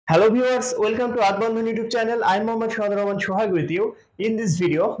Hello viewers, welcome to Bondhon YouTube channel. I am Mohammad Shohag with you. In this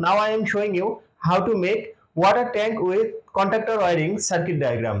video, now I am showing you how to make water tank with contactor wiring circuit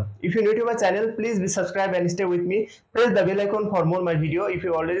diagram. If you are new to my channel, please be subscribed and stay with me. Press the bell icon for more my video. If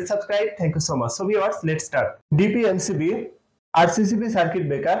you already subscribed, thank you so much. So viewers, let's start. DPMCB, RCCB circuit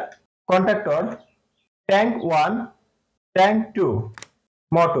breaker, contactor, tank 1, tank 2,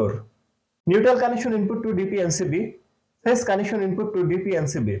 motor. Neutral connection input to DPMCB. Phase connection input to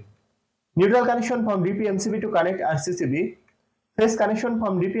DPMCB. Neutral connection from DPMCB to connect RCCB. Phase connection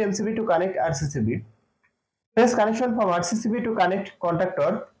from DPMCB to connect RCCB. Phase connection from RCCB to connect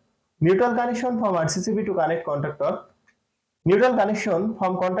contactor. Neutral connection from RCCB to connect contactor. Neutral connection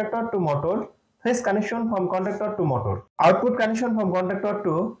from contactor to motor. Phase connection from contactor to motor. Output connection from contactor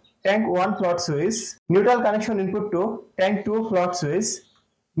to tank 1 float switch. Neutral connection input to tank 2 float switch.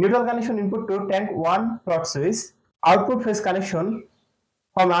 Neutral connection input to tank 1 float switch. Output phase connection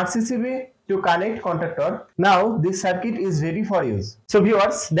from RCCB to connect contactor. Now this circuit is ready for use. So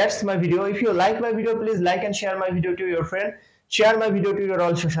viewers, that's my video. If you like my video, please like and share my video to your friend. Share my video to your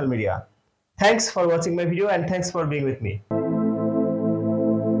all social media. Thanks for watching my video and thanks for being with me.